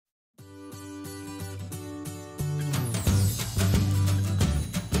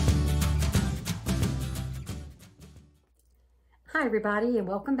Hi everybody, and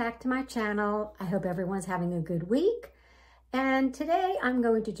welcome back to my channel. I hope everyone's having a good week. And today I'm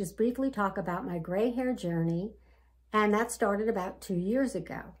going to just briefly talk about my gray hair journey. And that started about 2 years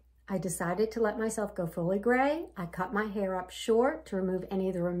ago. I decided to let myself go fully gray. I cut my hair up short to remove any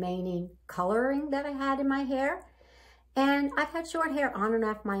of the remaining coloring that I had in my hair. And I've had short hair on and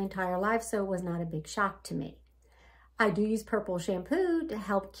off my entire life, so it was not a big shock to me. I do use purple shampoo to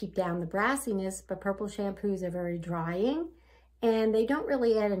help keep down the brassiness, but purple shampoos are very drying and they don't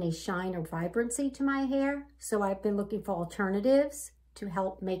really add any shine or vibrancy to my hair. So I've been looking for alternatives to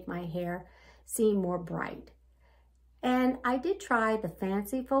help make my hair seem more bright. And I did try the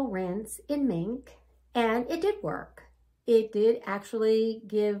Fanciful rinse in mink, and it did work. It did actually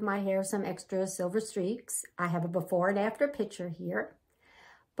give my hair some extra silver streaks. I have a before and after picture here.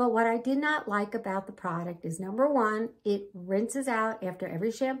 But what I did not like about the product is, number one, it rinses out after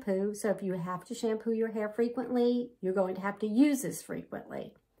every shampoo. So if you have to shampoo your hair frequently, you're going to have to use this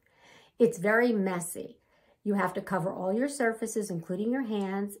frequently. It's very messy. You have to cover all your surfaces, including your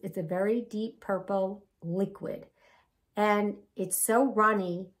hands. It's a very deep purple liquid. And it's so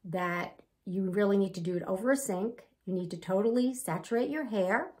runny that you really need to do it over a sink. You need to totally saturate your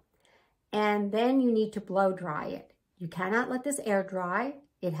hair. And then you need to blow dry it. You cannot let this air dry.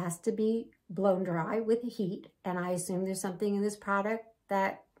 It has to be blown dry with heat, and I assume there's something in this product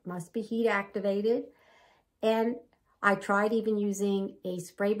that must be heat activated. And I tried even using a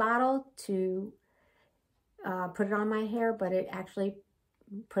spray bottle to put it on my hair, but it actually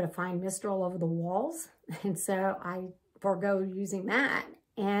put a fine mist all over the walls, and so I forego using that.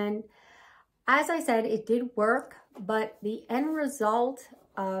 And as I said, it did work, but the end result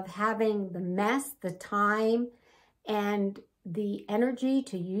of having the mess, the time, and the energy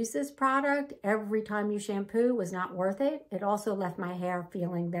to use this product every time you shampoo was not worth it. It also left my hair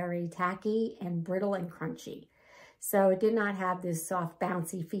feeling very tacky and brittle and crunchy. So it did not have this soft,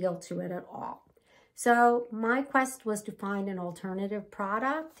 bouncy feel to it at all. So my quest was to find an alternative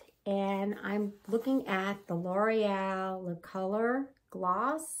product, and I'm looking at the L'Oreal LeColor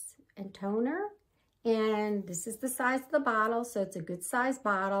Gloss and Toner. And this is the size of the bottle, so it's a good size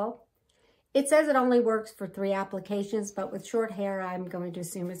bottle. It says it only works for 3 applications, but with short hair, I'm going to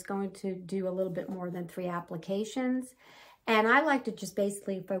assume it's going to do a little bit more than 3 applications. And I like to just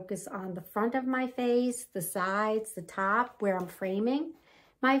basically focus on the front of my face, the sides, the top, where I'm framing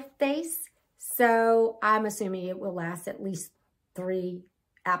my face. So I'm assuming it will last at least 3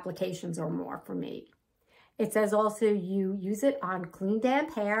 applications or more for me. It says also you use it on clean,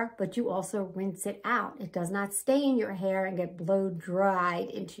 damp hair, but you also rinse it out. It does not stay in your hair and get blow dried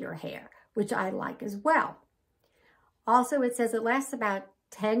into your hair, which I like as well. Also, it says it lasts about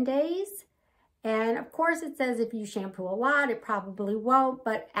 10 days. And of course, it says if you shampoo a lot, it probably won't,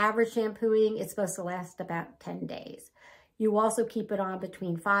 but average shampooing, it's supposed to last about 10 days. You also keep it on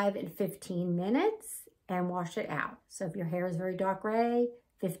between 5 and 15 minutes and wash it out. So if your hair is very dark gray,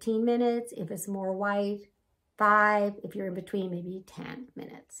 15 minutes. If it's more white, 5. If you're in between, maybe 10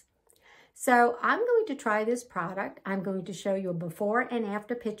 minutes. So I'm going to try this product. I'm going to show you a before and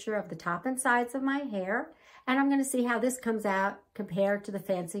after picture of the top and sides of my hair, and I'm going to see how this comes out compared to the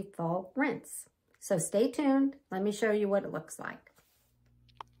Fanciful rinse. So stay tuned. Let me show you what it looks like.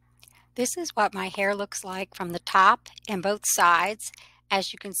 This is what my hair looks like from the top and both sides.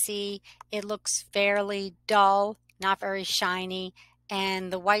 As you can see, it looks fairly dull, not very shiny,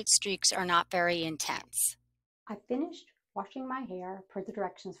 and the white streaks are not very intense. I finished washing my hair per the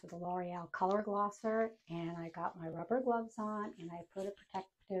directions for the L'Oreal Color Glosser, and I got my rubber gloves on, and I put a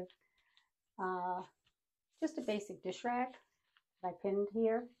protective, just a basic dish rag that I pinned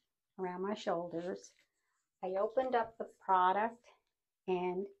here around my shoulders. I opened up the product,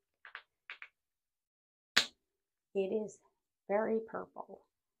 and it is very purple.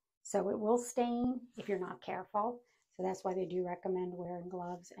 So it will stain if you're not careful. So that's why they do recommend wearing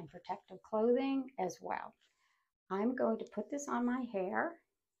gloves and protective clothing as well. I'm going to put this on my hair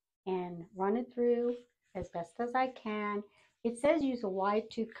and run it through as best as I can. It says use a wide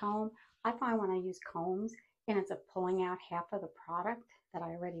tooth comb. I find when I use combs, it ends up pulling out half of the product that I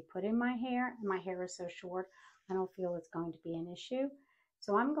already put in my hair. And my hair is so short, I don't feel it's going to be an issue.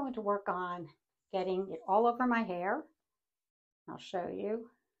 So I'm going to work on getting it all over my hair. I'll show you.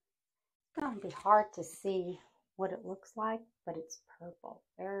 It's going to be hard to see what it looks like, but it's purple,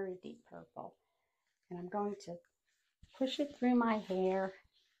 very deep purple. And I'm going to push it through my hair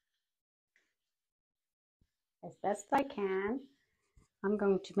as best I can. I'm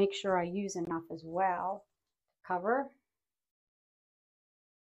going to make sure I use enough as well to cover.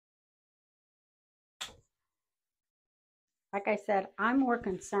 Like I said, I'm more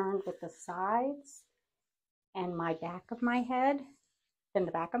concerned with the sides and my back of my head, than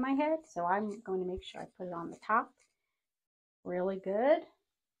the back of my head. So I'm going to make sure I put it on the top really good.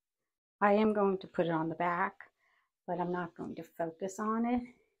 I am going to put it on the back, but I'm not going to focus on it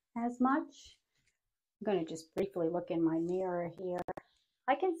as much. I'm going to just briefly look in my mirror here.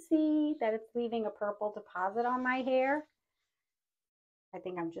 I can see that it's leaving a purple deposit on my hair. I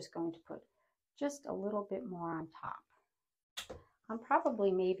think I'm just going to put just a little bit more on top. I'm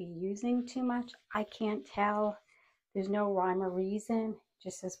probably maybe using too much. I can't tell. There's no rhyme or reason. It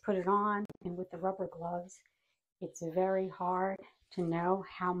just says put it on, and with the rubber gloves, it's very hard to know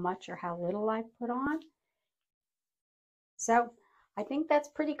how much or how little I put on. So I think that's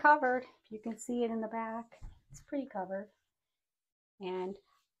pretty covered. If you can see it in the back, it's pretty covered. And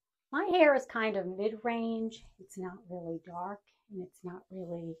my hair is kind of mid-range. It's not really dark and it's not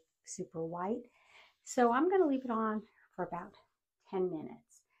really super white. So I'm going to leave it on for about 10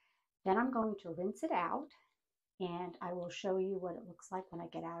 minutes. Then I'm going to rinse it out and I will show you what it looks like when I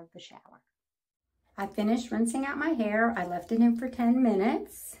get out of the shower. I finished rinsing out my hair. I left it in for 10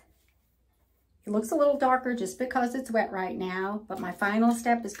 minutes. It looks a little darker just because it's wet right now, but my final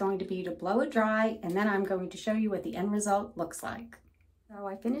step is going to be to blow it dry, and then I'm going to show you what the end result looks like. So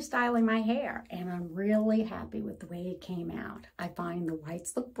I finished styling my hair, and I'm really happy with the way it came out. I find the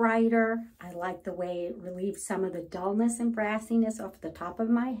whites look brighter. I like the way it relieves some of the dullness and brassiness off the top of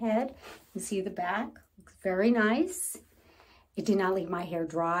my head. You see the back? Looks very nice. It did not leave my hair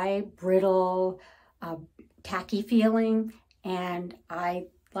dry, brittle, tacky feeling, and I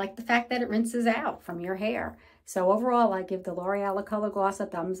like the fact that it rinses out from your hair. So overall, I give the L'Oreal LeColor Gloss a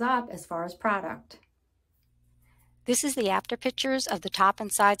thumbs up as far as product. This is the after pictures of the top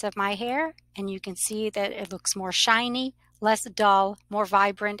and sides of my hair, and you can see that it looks more shiny, less dull, more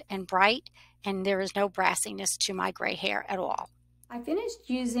vibrant and bright, and there is no brassiness to my gray hair at all. I finished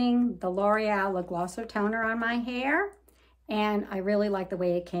using the L'Oreal Glosser Toner on my hair, and I really like the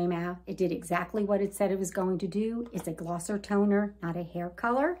way it came out. It did exactly what it said it was going to do. It's a glosser toner, not a hair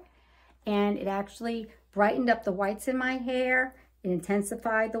color. And it actually brightened up the whites in my hair. It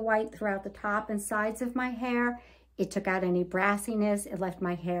intensified the white throughout the top and sides of my hair. It took out any brassiness. It left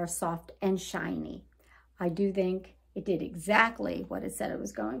my hair soft and shiny. I do think it did exactly what it said it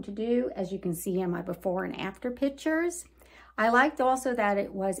was going to do, as you can see in my before and after pictures. I liked also that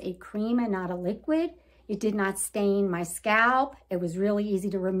it was a cream and not a liquid. It did not stain my scalp. It was really easy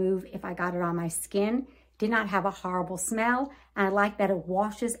to remove if I got it on my skin. It did not have a horrible smell, and I like that it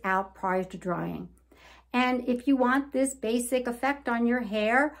washes out prior to drying. And if you want this basic effect on your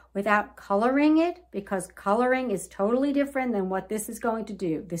hair without coloring it, because coloring is totally different than what this is going to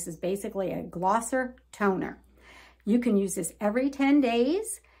do. This is basically a glosser toner. You can use this every 10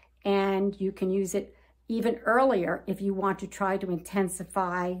 days, and you can use it even earlier if you want to try to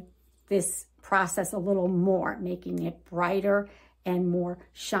intensify this process a little more, making it brighter and more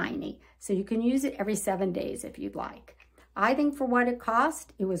shiny. So you can use it every 7 days if you'd like. I think for what it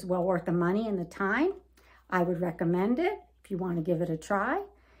cost, it was well worth the money and the time. I would recommend it if you want to give it a try.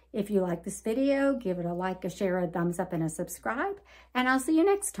 If you like this video, give it a like, a share, a thumbs up, and a subscribe. And I'll see you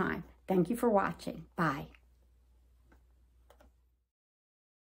next time. Thank you for watching. Bye.